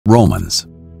Romans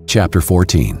chapter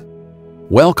 14.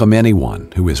 Welcome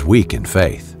anyone who is weak in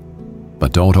faith,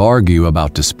 but don't argue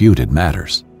about disputed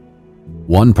matters.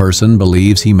 One person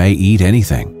believes he may eat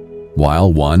anything,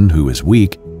 while one who is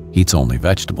weak eats only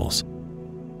vegetables.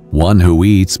 One who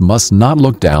eats must not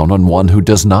look down on one who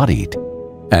does not eat,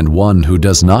 and one who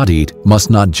does not eat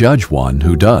must not judge one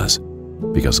who does,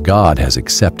 because God has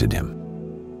accepted him.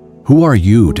 Who are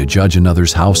you to judge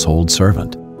another's household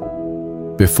servant?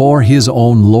 Before his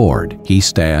own Lord he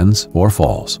stands or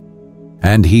falls,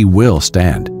 and he will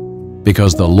stand,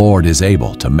 because the Lord is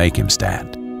able to make him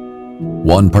stand.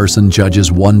 One person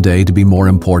judges one day to be more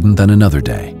important than another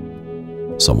day.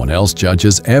 Someone else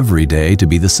judges every day to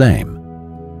be the same.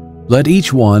 Let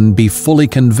each one be fully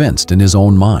convinced in his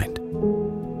own mind.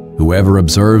 Whoever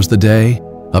observes the day,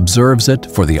 observes it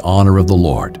for the honor of the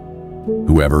Lord.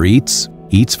 Whoever eats,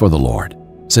 eats for the Lord,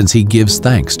 since he gives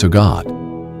thanks to God.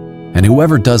 And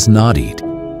whoever does not eat,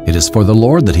 it is for the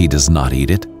Lord that he does not eat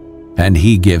it, and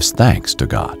he gives thanks to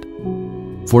God.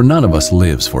 For none of us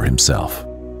lives for himself,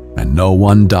 and no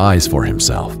one dies for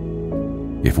himself.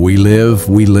 If we live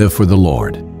for the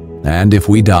Lord, and if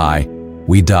we die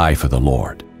for the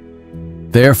Lord.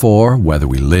 Therefore, whether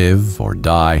we live or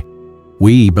die,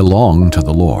 we belong to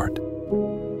the Lord.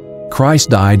 Christ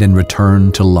died and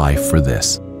returned to life for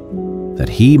this, that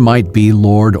he might be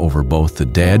Lord over both the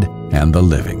dead and the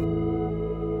living.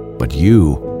 But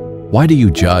you, why do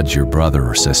you judge your brother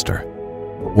or sister?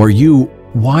 Or you,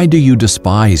 why do you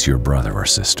despise your brother or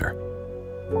sister?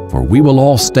 For we will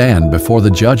all stand before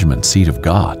the judgment seat of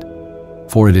God.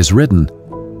 For it is written,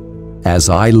 "As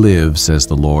I live, says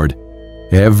the Lord,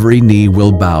 every knee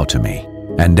will bow to me,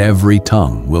 and every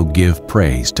tongue will give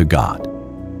praise to God."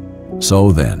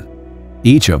 So then,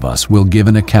 each of us will give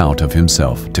an account of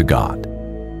himself to God.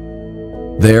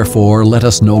 Therefore, let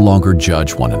us no longer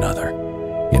judge one another.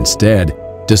 Instead,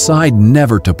 decide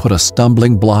never to put a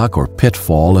stumbling block or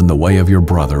pitfall in the way of your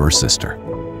brother or sister.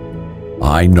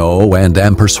 I know and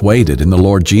am persuaded in the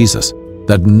Lord Jesus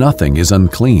that nothing is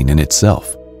unclean in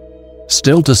itself.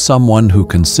 Still, to someone who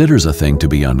considers a thing to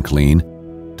be unclean,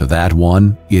 to that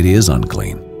one it is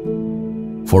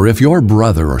unclean. For if your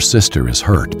brother or sister is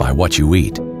hurt by what you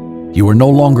eat, you are no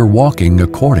longer walking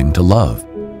according to love.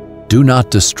 Do not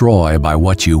destroy by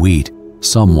what you eat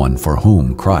someone for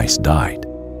whom Christ died.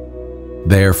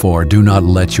 Therefore, do not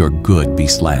let your good be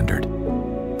slandered.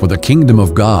 For the kingdom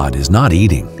of God is not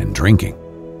eating and drinking,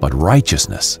 but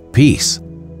righteousness, peace,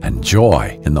 and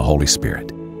joy in the Holy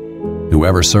Spirit.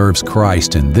 Whoever serves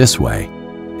Christ in this way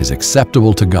is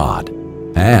acceptable to God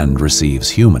and receives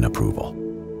human approval.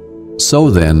 So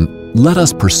then, let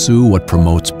us pursue what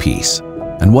promotes peace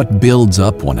and what builds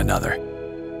up one another.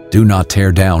 Do not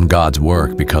tear down God's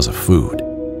work because of food.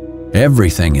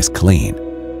 Everything is clean,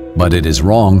 but it is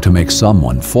wrong to make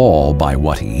someone fall by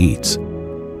what he eats.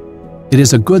 It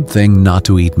is a good thing not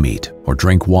to eat meat or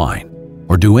drink wine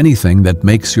or do anything that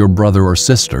makes your brother or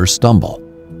sister stumble.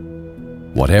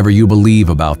 Whatever you believe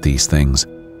about these things,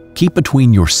 keep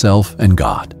between yourself and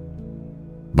God.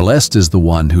 Blessed is the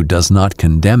one who does not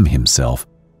condemn himself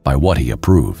by what he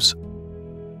approves.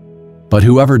 But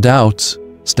whoever doubts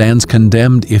stands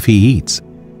condemned if he eats,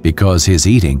 because his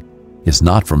eating is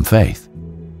not from faith.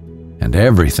 And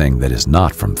everything that is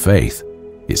not from faith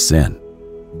is sin.